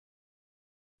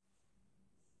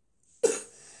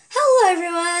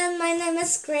everyone, my name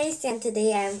is Grace and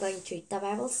today I am going to read the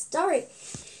Bible story.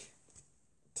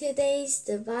 Today's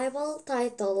the Bible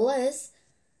title is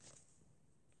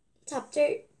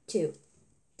Chapter 2.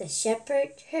 The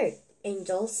Shepherd Heard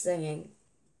Angels Singing.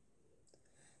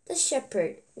 The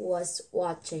shepherd was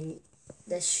watching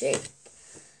the sheep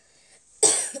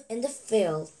in the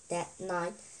field that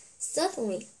night.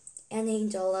 Suddenly, an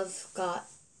angel of God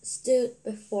stood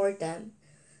before them.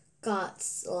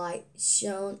 God's light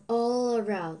shone all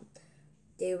around.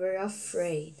 They were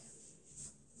afraid.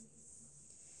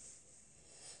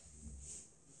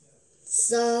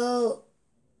 So,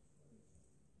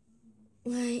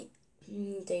 like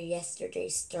the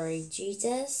yesterday's story,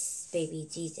 baby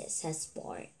Jesus has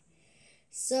born.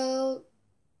 So,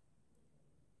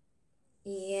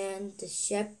 and the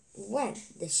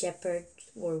shepherds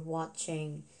were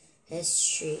watching his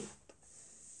sheep,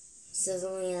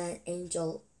 suddenly an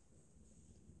angel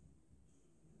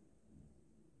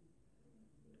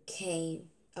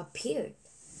appeared.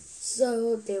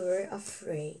 So they were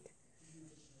afraid.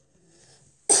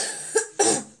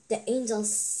 The angel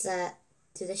said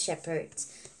to the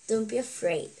shepherds, "Don't be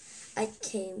afraid. I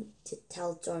came to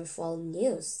tell joyful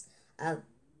news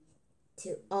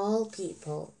to all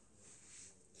people."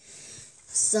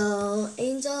 So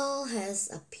angel has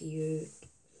appeared.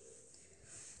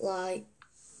 Like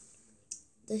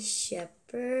the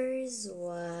shepherds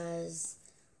was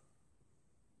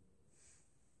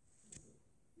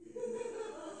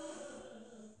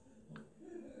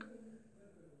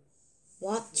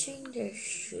watching their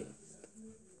sheep.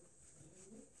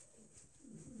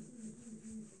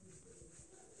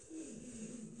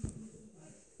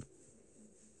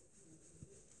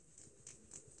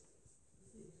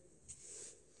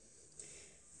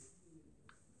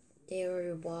 They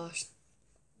were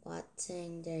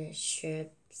watching their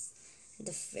sheep in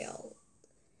the field.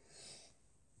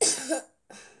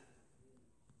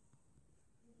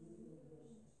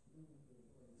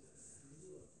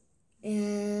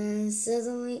 And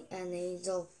suddenly an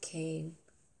angel came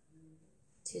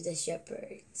to the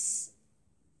shepherds.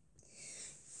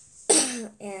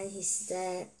 And he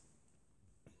said,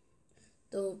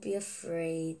 "Don't be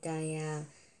afraid. I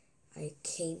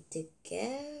came to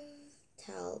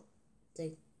tell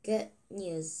the good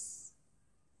news."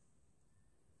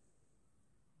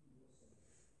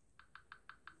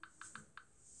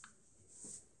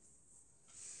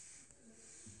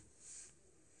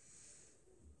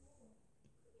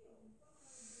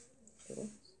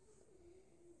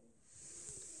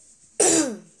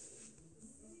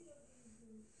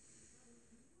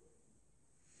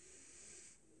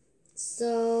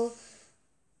 So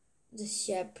the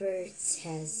shepherds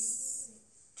has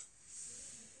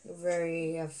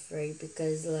very afraid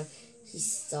because he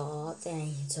saw the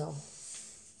angel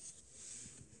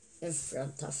in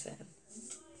front of him.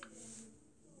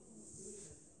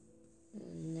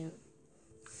 No.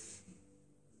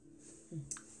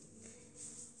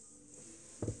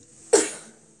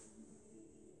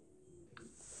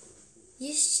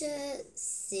 You should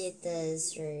see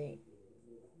this very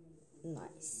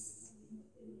nice.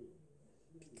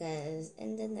 Because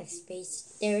in the next page,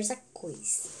 there is a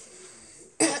quiz.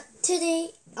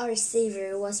 Today, our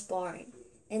Savior was born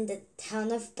in the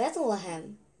town of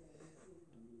Bethlehem.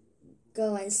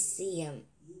 Go and see him.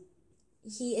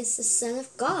 He is the Son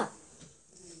of God.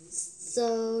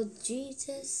 So,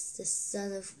 Jesus, the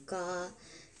Son of God,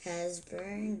 has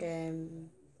burned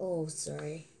him. Oh,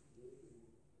 sorry.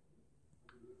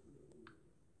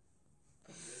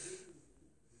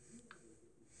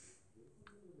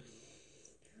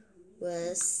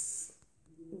 Was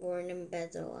born in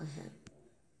Bethlehem.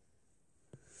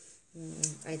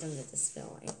 I don't get the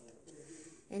spelling.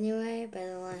 Anyway,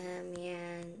 Bethlehem,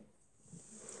 and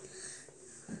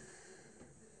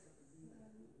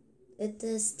it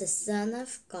is the Son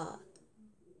of God.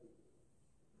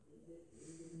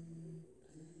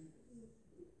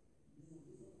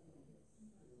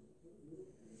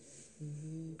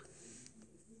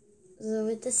 So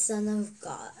with the Son of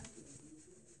God.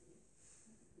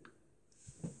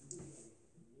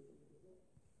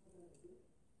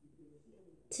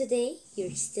 Today,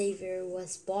 your Savior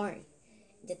was born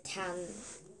in the town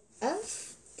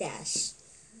of Dash.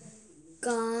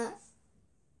 Go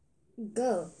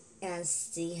and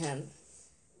see him,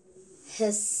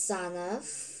 his son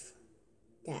of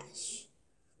Dash.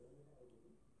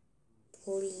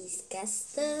 Please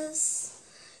guess this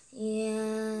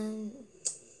and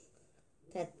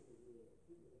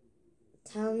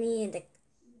tell me in the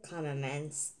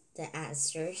comments the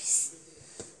answers.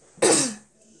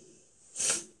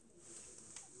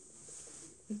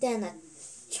 Then a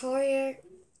chariot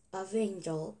of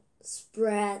angels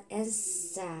spread and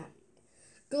sang,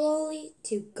 "Glory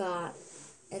to God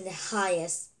in the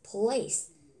highest place,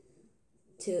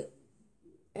 to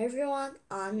everyone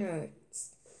on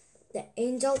earth." The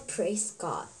angel praised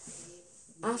God.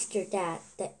 After that,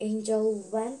 the angel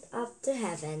went up to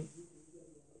heaven.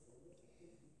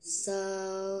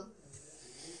 So,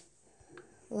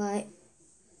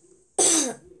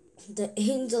 the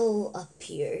angel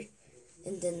appeared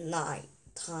in the night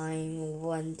time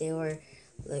when they were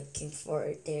looking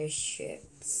for their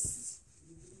ships.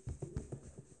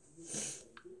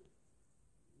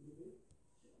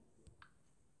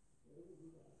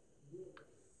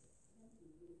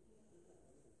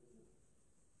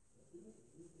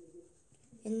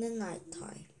 In the night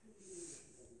time.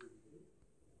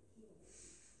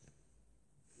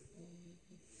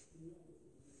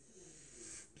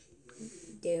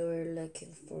 They were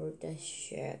looking for the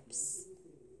ships.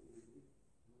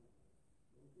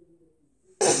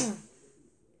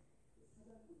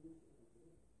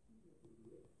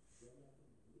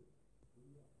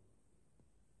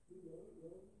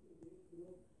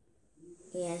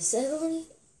 And suddenly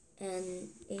an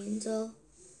angel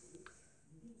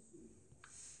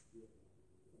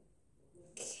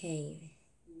came.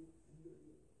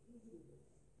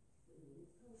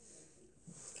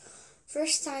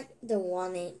 First time,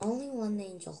 only one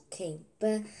angel came,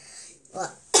 but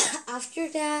after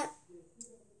that,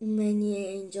 many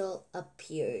angels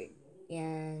appeared,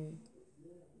 and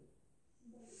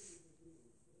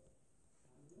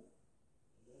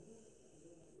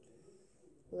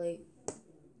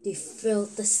they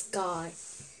filled the sky.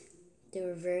 There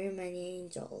were very many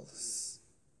angels.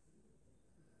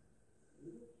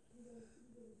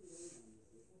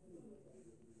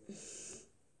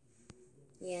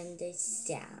 And they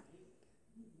sang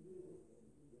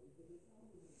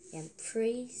and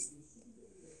praised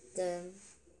them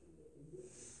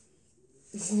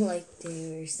like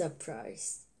they were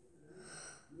surprised.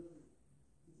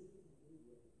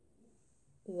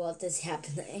 What is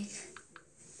happening?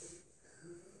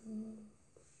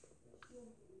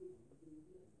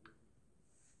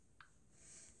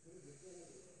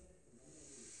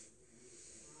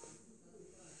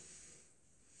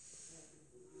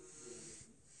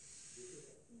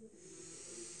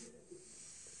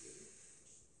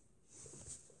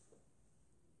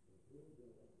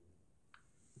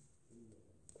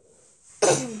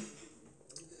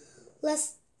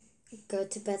 Let's go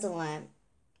to Bethlehem.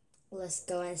 Let's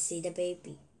go and see the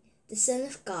baby, the Son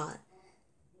of God.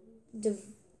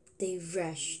 They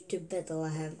rushed to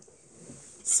Bethlehem.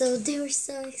 So they were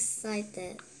so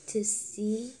excited to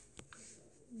see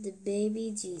the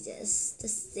baby Jesus, the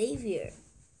Savior.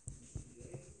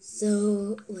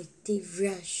 So they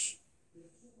rushed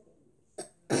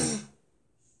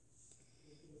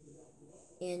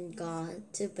and gone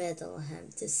to Bethlehem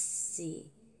to see.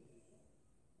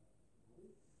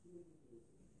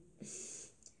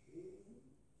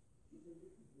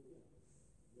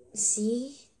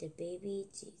 See the baby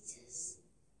Jesus.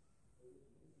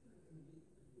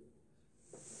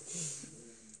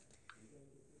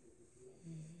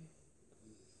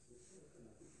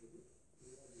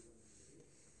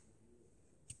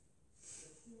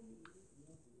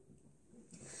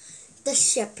 The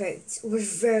shepherds were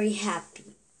very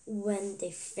happy when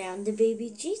they found the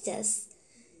baby Jesus.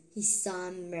 He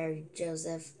saw Mary,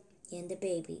 Joseph, and the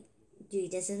baby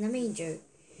Jesus in the manger.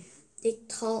 They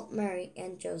told Mary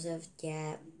and Joseph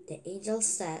that the angel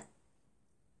said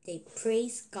they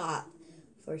praised God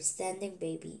for sending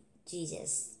baby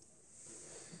Jesus.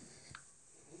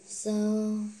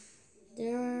 So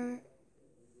they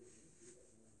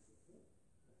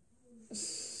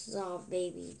saw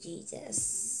baby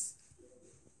Jesus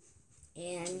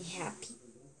and happy.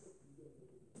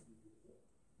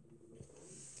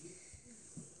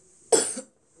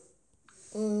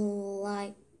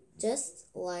 Just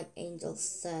like angel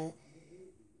said,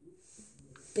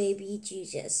 baby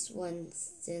Jesus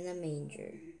was in a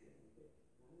manger.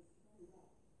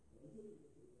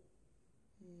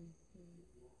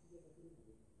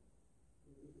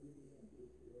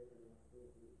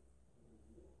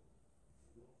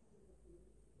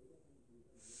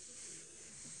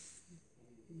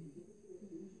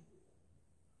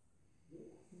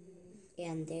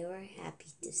 And they were happy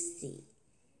to see.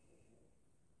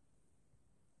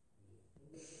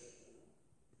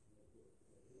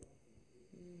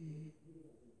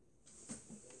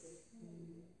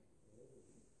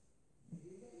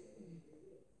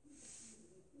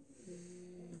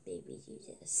 Baby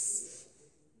Jesus.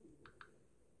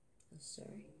 Oh,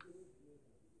 sorry.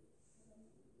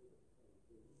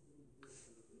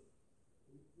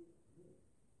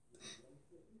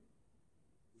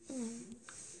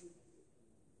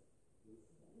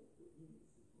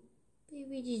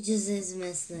 Maybe you just is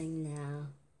missing now.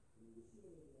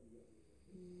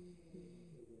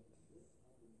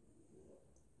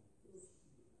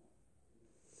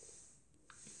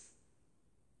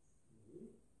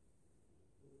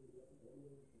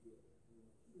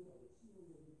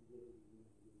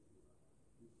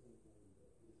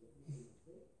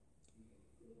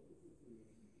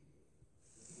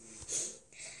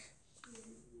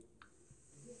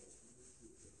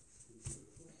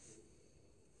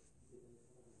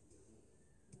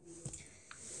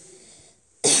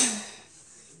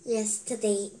 Yes,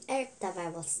 today I read the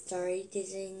Bible story. Did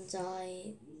you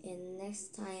enjoy? And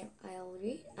next time I'll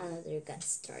read another good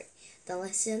story. Then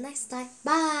let's see you next time.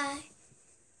 Bye!